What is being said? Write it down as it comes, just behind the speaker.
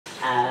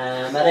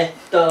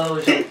Amaretto,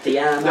 io ti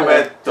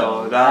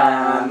amaretto,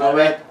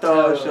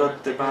 amaretto, io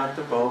ti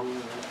amaretto.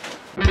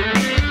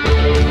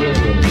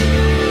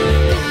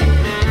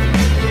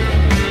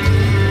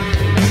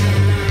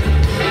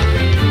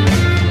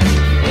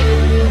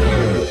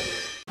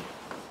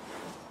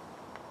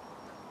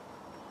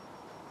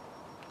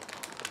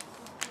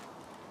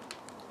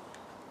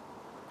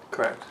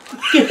 Correct.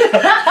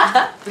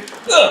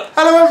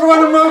 Hello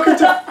everyone and welcome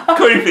to...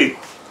 Creepy!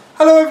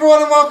 Hello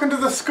everyone and welcome to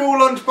the School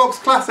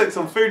Lunchbox Classics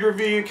on Food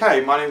Review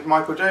UK. My name's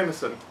Michael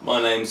Jameson. My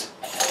name's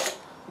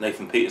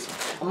Nathan Peterson.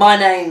 My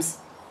name's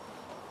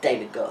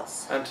David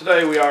Goss. And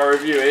today we are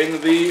reviewing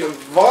the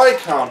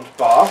Viscount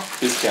bar.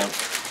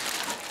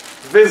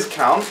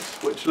 Viscount,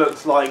 which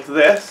looks like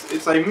this.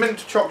 It's a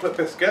mint chocolate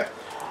biscuit,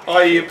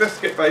 i.e. a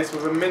biscuit base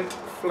with a mint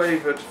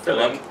flavoured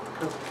filling.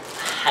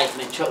 I hate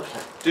mint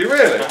chocolate. Do you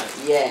really?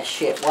 Yeah,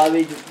 shit. Why are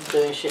we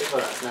doing shit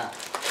products now?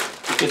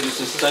 Because it's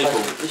a staple.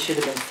 This should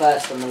have been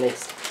first on the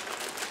list.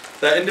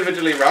 They're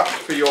individually wrapped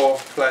for your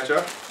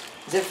pleasure.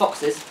 Is it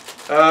Fox's?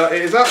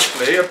 It is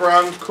actually a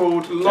brand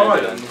called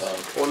Lions,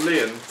 or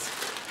Lions,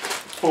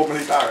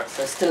 formerly Barrett's.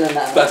 So still an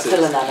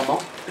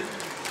animal.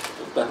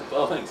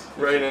 Oh, thanks.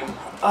 Raining.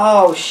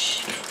 Oh,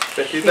 shit.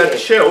 They're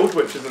chilled,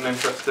 which is an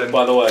interesting...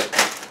 By the way,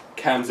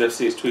 Cam's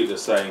FC has tweeted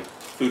us saying,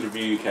 Food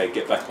Review UK,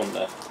 get back on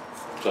there.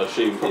 Which I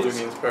assume probably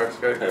means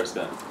Periscope.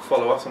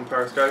 Follow us on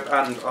Periscope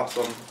and us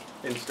on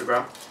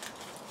Instagram.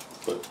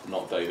 But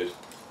not David.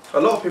 A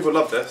lot of people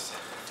love this.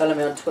 Follow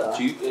me on Twitter.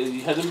 Do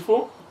you had them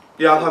before?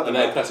 Yeah, I've had them. And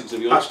they're classics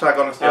of yours? Hashtag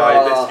honestly,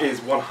 this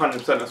is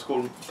 100% a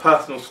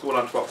personal school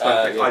lunchbox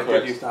classic. Yeah, I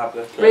did used to have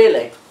this.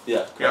 Really?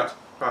 Yeah. Yeah,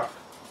 right.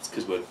 It's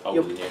because we're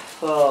older than you.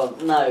 Oh,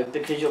 no,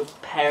 because your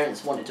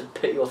parents wanted to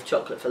put you off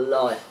chocolate for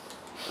life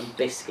and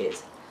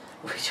biscuits,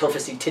 which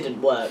obviously didn't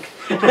work.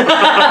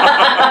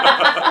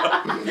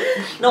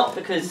 Not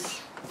because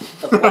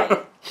of weight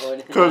or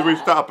anything. Because like we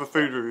that. set up a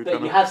food review But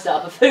channel. you have set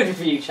up a food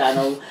review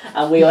channel,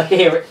 and we are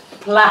here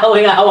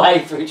ploughing our way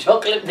through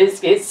chocolate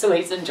biscuits,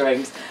 sweets, and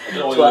drinks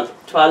to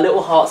our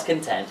little heart's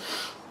content.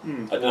 I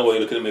don't know why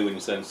you're looking at me when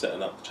you're saying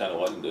setting up the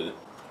channel. I didn't do it.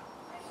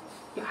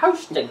 You're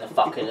hosting the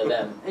fucking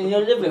event in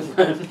your living room.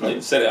 I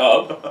didn't set it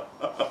up.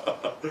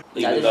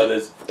 even No,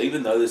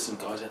 though there's some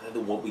guys out there that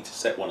want me to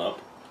set one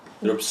up.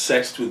 They're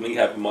obsessed with me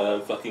having my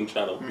own fucking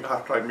channel.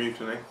 Hashtag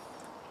mutiny.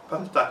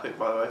 Pathetic,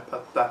 by the way.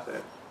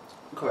 Pathetic.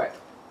 Correct.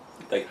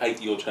 They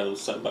hate your channel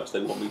so much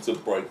they want me to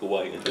break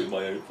away and do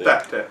my own thing.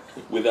 Pathetic.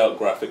 Without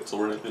graphics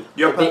or anything.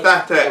 You're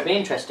pathetic. It'll be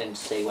interesting to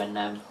see when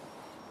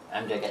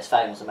MJ gets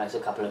famous and makes a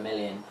couple of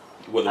million.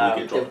 Whether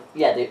we get dropped.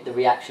 The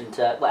reaction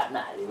to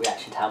the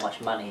reaction to how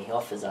much money he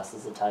offers us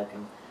as a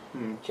token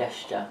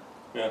gesture.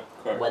 Yeah,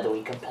 correct. Whether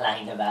we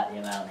complain about the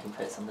amount he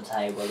puts on the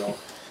table or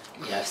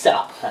set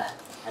up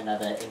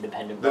another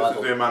independent This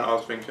rival. is the amount I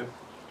was thinking.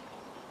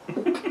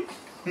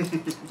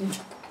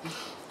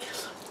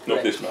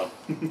 Not this now.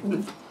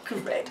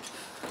 Correct.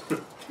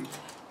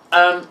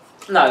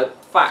 No,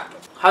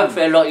 fact.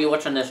 Hopefully a lot of you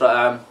watching this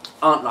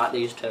aren't like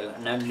these two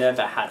and they've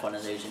never had one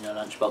of these in your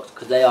lunchbox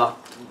because they are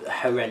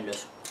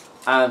horrendous.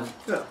 Yeah,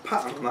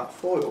 pattern on that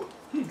foil.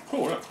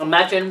 Cool, yeah.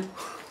 Imagine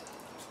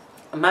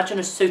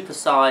a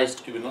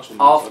supersized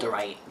after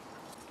eight.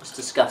 It's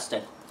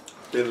disgusting.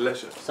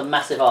 Delicious. It's a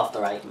massive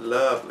after eight.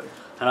 Lovely.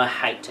 And I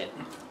hate it.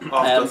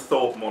 After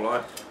thought, more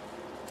like.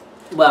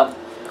 Well,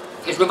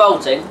 it's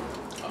revolting,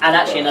 and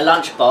actually in a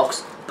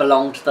lunchbox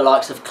belonged to the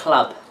likes of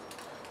Club,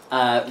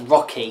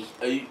 Rocky,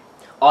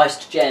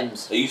 Iced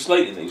Gems. Are you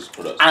slating these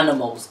products?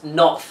 Animals,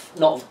 no,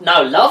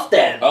 love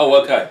them. Oh,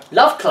 okay.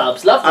 Love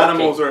Clubs, love Rocky.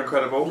 Animals are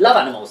incredible. Love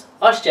Animals.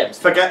 Iced Gems.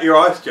 Forget your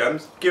Ice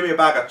Gems. Give me a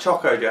bag of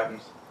Choco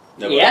Gems.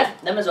 Never Yeah,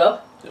 them as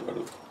well. Never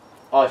heard of.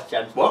 Ice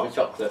Gems. What? With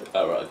chocolate.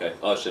 Oh, right, okay.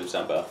 Ice Gems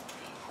sound better.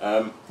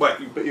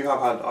 Wait, but you have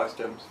had Ice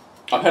Gems.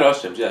 I've had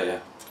Ice Gems, yeah.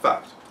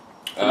 Fact.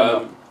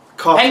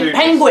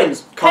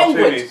 Penguins.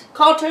 Cartoonies.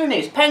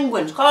 Cartoonies.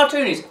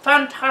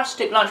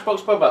 Fantastic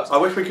lunchbox products. I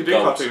wish we could do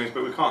Goals. cartoonies,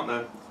 but we can't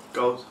though.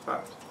 Goals.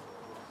 Fact.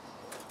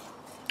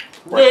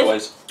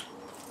 Breakaways.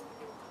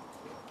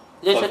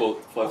 5, 4,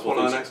 5, 4,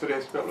 One of the 3, next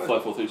videos we got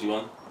 5, 4, 3, 2,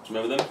 1. Do you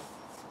remember them?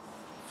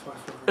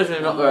 This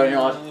is not very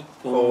nice.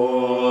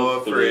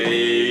 4,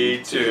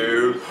 3,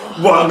 2,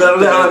 1. 5,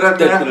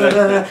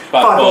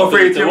 4,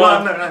 3, 2,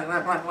 1.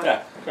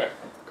 Yeah, correct.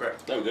 Correct.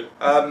 They were good.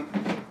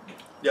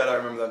 Yeah, I don't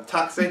remember them.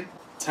 Taxi.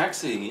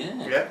 Taxi,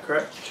 yeah. Yeah,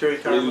 correct. Chewy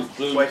caramel.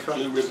 Blue Wafer.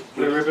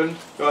 Blue ribbon.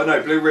 Oh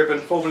no, blue ribbon.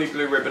 Formerly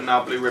blue ribbon,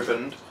 now blue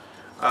ribboned.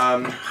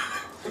 So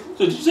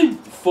did you say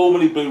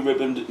formerly blue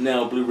ribboned,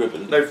 now blue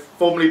ribboned? No,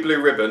 formerly blue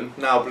ribbon,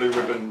 now blue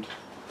ribboned.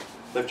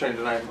 They've changed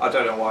the name. I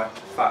don't know why.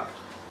 Fact.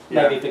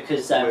 Maybe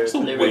because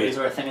blue ribbons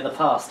are a thing of the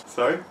past.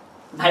 Sorry?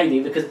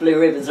 Maybe because blue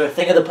ribbons are a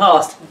thing of the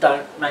past.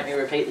 Don't make me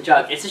repeat the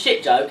joke. It's a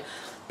shit joke,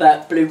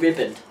 but blue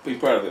ribboned. Be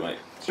proud of it, mate.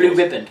 Blue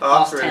ribbon.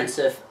 Past really. tense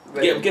of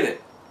ribbon. Get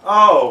it.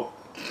 Oh!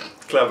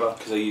 Clever.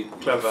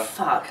 Clever.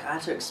 Fuck, I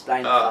had to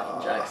explain the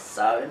fucking joke.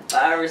 So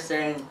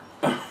embarrassing.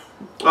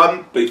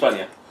 Be fun,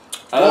 yeah.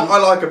 What I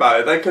like about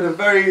it, they could have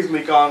very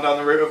easily gone down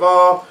the route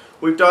of,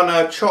 We've done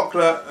a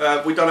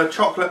chocolate. We've done a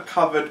chocolate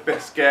covered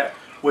biscuit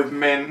with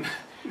mint,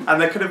 and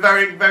they could have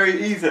very,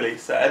 very easily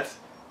said,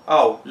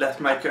 "Oh, let's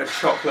make it a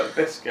chocolate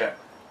biscuit."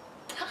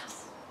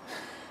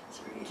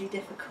 It's really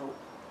difficult.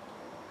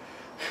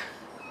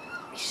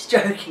 He's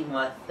stroking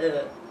my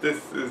third. This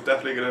is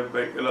definitely going to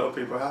make a lot of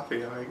people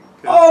happy, I think.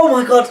 Oh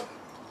my god!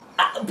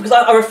 Because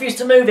I refuse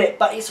to move it,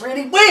 but it's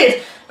really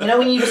weird. You know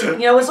when you just,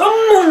 when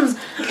someone's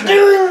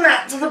doing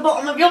that to the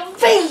bottom of your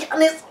feet,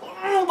 and it's,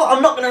 but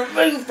I'm not going to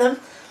remove them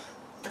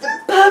for the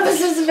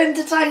purposes of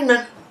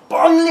entertainment. But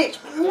I'm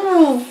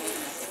literally,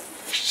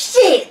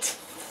 shit,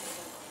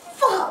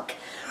 fuck,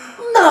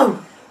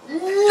 no,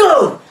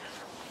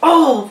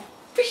 oh,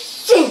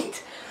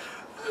 shit.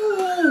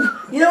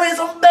 You know it's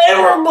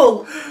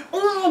unbearable. Oh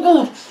my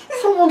god,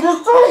 someone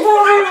just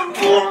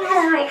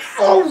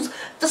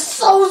the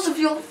soles of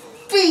your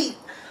feet.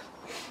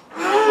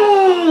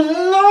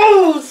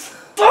 No,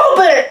 stop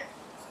it.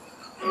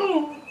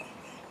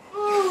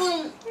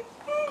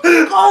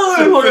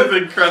 Oh, this is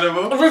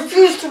incredible. I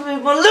refuse to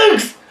move my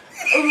legs.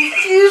 I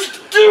refuse to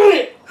do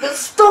it. But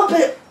stop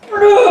it,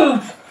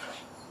 please.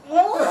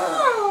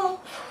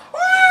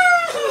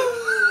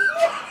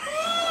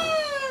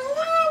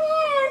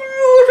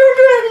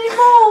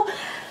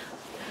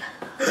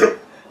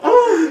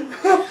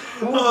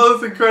 Oh,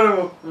 that's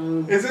incredible.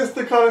 Is this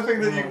the kind of thing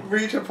that you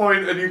reach a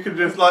point and you can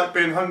just, like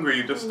being hungry,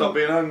 you just stop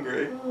being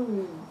hungry?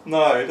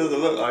 No, it doesn't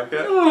look like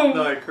it.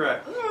 No,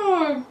 correct.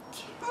 No!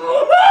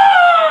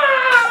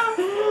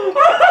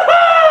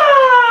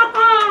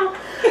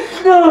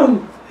 No!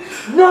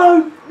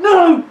 No!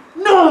 No!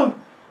 No!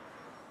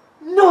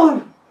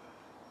 No!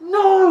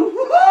 No!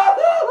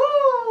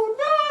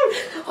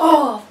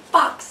 Oh,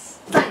 fuck's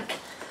sake!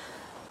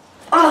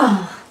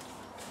 Oh!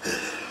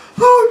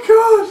 Oh,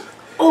 God!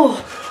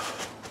 Oh!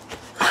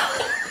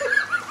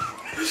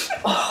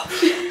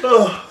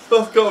 Oh,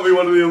 that's got to be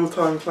one of the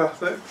all-time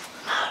classics.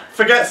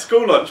 Forget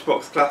School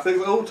Lunchbox Classics,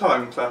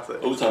 all-time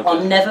classic. All-time.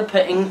 I'm never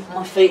putting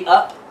my feet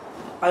up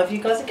over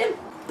you guys again.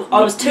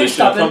 I was too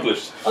stubborn.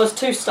 I was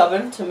too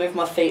stubborn to move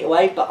my feet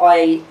away, but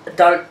I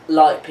don't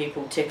like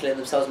people tickling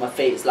themselves. My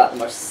feet is like the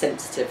most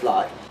sensitive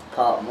part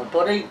of my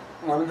body,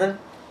 one of them,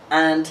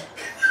 and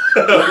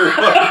We'll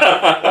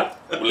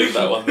leave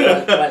that one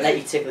there. I won't let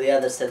you tickle the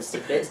other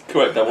sensitive bits.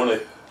 Correct, I want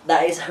it.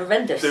 That is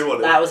horrendous. Do want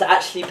it. That was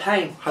actually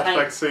pain.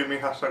 Hashtag sue me,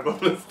 hashtag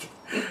honesty.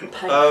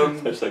 Pain.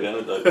 Hashtag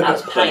anecdote. That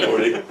was pain.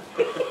 Already.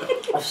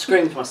 I've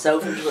screamed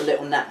myself into a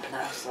little nap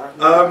now. So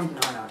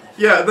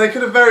Yeah, they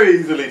could have very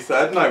easily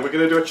said, no, we're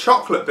going to do a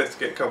chocolate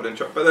biscuit covered in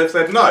chocolate. But they've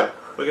said, no,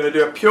 we're going to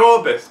do a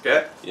pure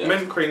biscuit,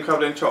 mint cream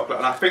covered in chocolate.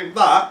 And I think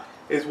that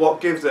is what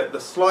gives it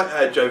the slight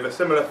edge over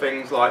similar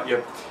things like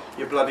your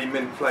bloody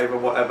mint flavour,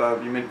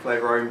 whatever, your mint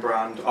flavour own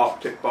brand,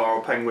 Arctic bar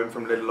or penguin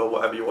from Lidl or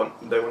whatever they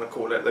want to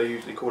call it. They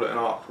usually call it an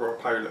Arctic or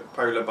a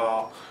polar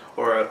bar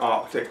or an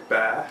Arctic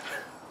bear.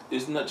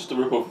 Isn't that just a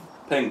rip-off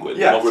penguin?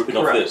 Yes, Not ripping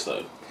correct. off this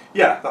though?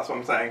 Yeah, that's what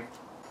I'm saying.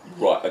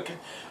 Right, okay.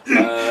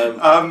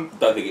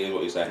 Don't think it is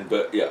what you're saying,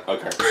 but yeah,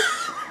 okay.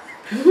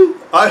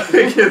 I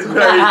think it's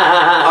very.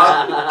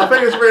 I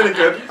think it's really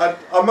good.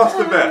 I must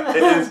admit,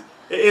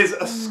 it is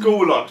a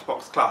school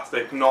lunchbox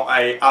classic, not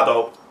a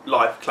adult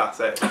life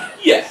classic.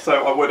 Yeah.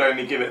 So I would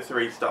only give it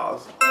 3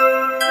 stars.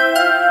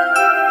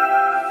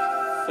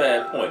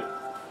 Fair point.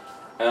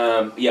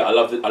 Yeah, I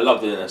love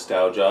the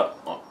nostalgia.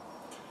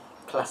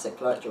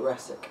 classic like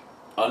Jurassic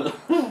Park.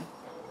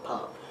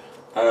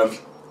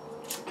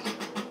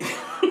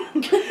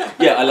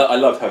 Yeah, I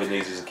loved having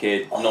these as a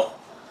kid.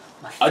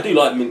 I do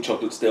like mint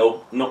chocolate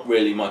still. Not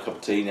really my cup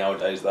of tea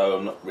nowadays though.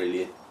 I'm not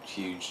really a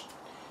huge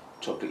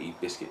chocolatey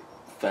biscuit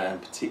fan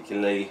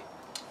particularly.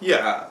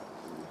 Yeah.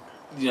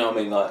 You know what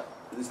I mean? Like,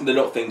 they're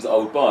not things that I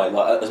would buy.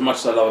 Like, as much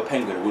as I love a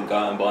penguin, I wouldn't go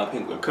out and buy a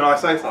penguin. Can I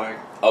say something?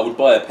 I would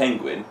buy a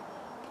penguin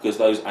because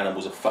those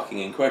animals are fucking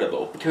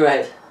incredible.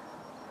 Correct.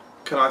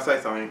 Can I say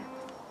something?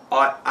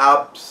 I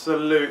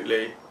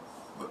absolutely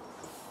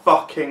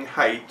fucking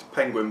hate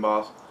penguin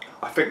bars.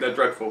 I think they're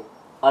dreadful.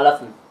 I love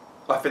them.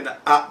 I think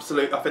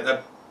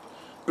they're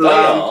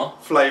bland,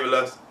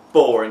 flavourless,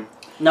 boring.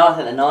 No, I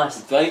think they're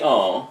nice. They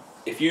are.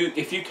 If you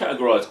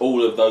categorise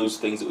all of those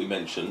things that we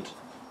mentioned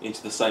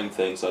into the same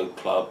thing, so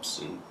clubs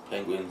and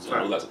penguins and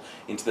all that,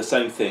 into the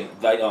same thing,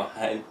 they are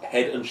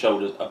head and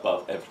shoulders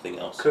above everything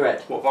else.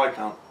 Correct. What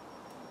Viscount?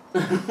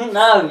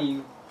 No,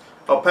 you.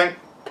 Oh,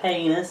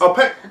 penis. Oh,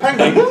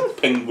 penguins.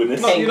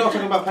 Penguinus. No, you're not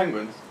talking about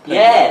penguins.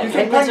 Yeah. You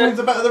think penguins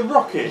are better than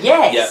Rocky?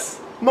 Yes.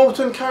 Yeah.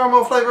 Molten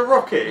caramel flavoured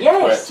Rocky?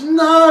 Yes. Correct.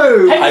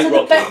 No.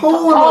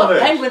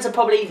 Penguins are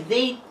probably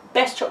the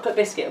best chocolate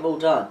biscuit of all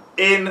time.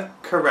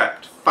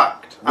 Incorrect.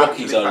 Fact.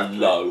 Rockies are Factually.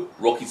 low.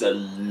 Rockies are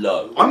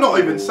low. I'm not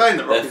even saying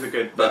that Rockies are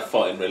good. They're But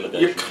fighting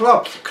relegation. your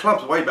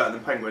club's way better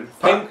than Penguin.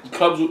 Fact.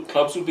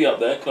 Clubs would be up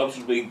there. Clubs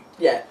would be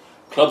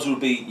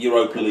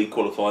Europa League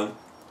qualifying.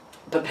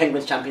 But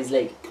Penguins Champions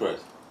League.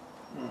 Correct.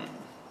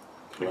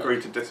 Agree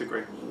to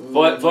disagree.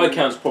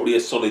 Viscount's probably a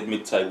solid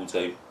mid-table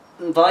team.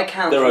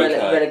 Viscount They're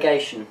okay.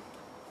 relegation.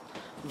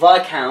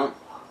 Viscount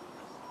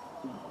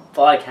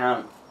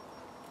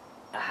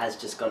has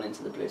just gone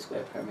into the Blue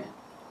Square Premier.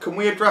 Can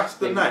we address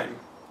the name?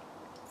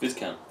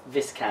 Viscount.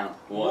 Viscount.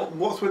 Why?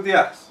 What's with the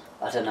S?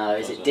 I don't know,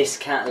 is it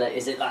discount,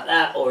 is it like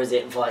that, or is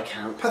it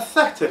Viscount?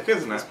 Pathetic,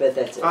 isn't It's it?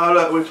 pathetic. Oh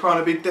look, we're trying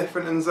to be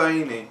different and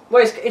zany.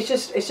 Well,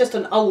 it's just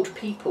an old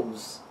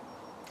people's.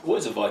 What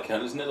is a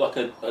Viscount? Isn't it like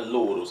a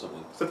lord or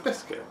something? It's a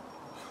biscuit.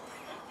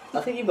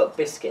 I think you've got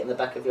Biscuit in the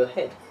back of your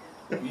head.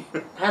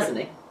 Hasn't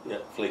he? Yeah,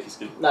 flaky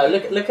skin. No,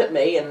 look at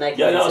me and they can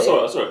Yeah, no, I see saw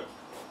it. it, I saw it.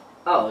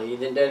 Oh, you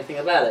didn't do anything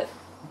about it?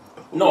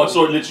 No, I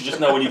saw it literally just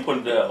now when you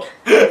pointed it out.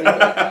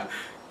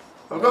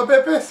 I've got a bit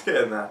of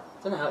biscuit in there.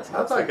 I don't know how it's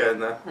How got did I to. get in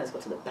there? No, it's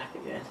got to the back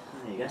of your head.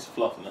 There you go. It's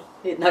fluff, isn't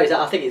it? No,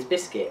 I think it's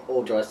Biscuit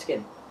or dry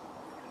skin.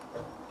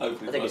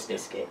 Hopefully I think it's fluff.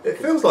 Biscuit. It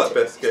feels like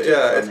biscuit, too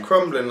yeah. It's funny.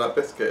 crumbling like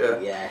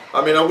biscuit, yeah. Yeah.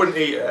 I mean, I wouldn't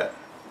eat it,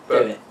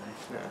 but Do it.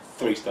 yeah.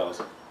 3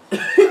 stars.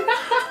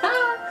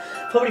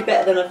 Probably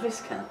better than a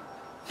Viscount.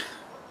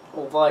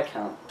 Or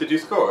Viscount. Did you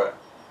score it?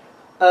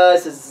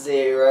 It's a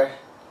 0.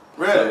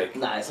 Really?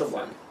 No, it's a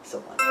 1. It's a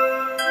 1.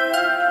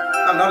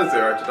 I'm not a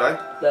 0 today.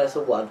 No, it's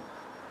a 1.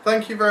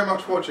 Thank you very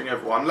much for watching,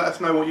 everyone. Let us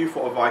know what you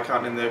thought of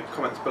Viscount in the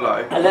comments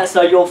below. And let us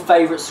know your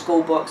favourite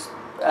school box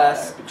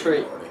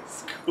treat.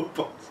 School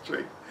box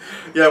treat.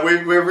 Yeah,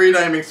 we're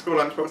renaming School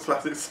Lunchbox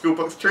Classic School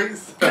Box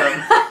Treats.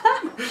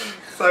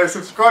 So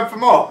subscribe for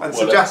more and uh,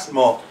 suggest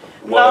more.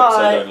 One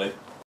episode only.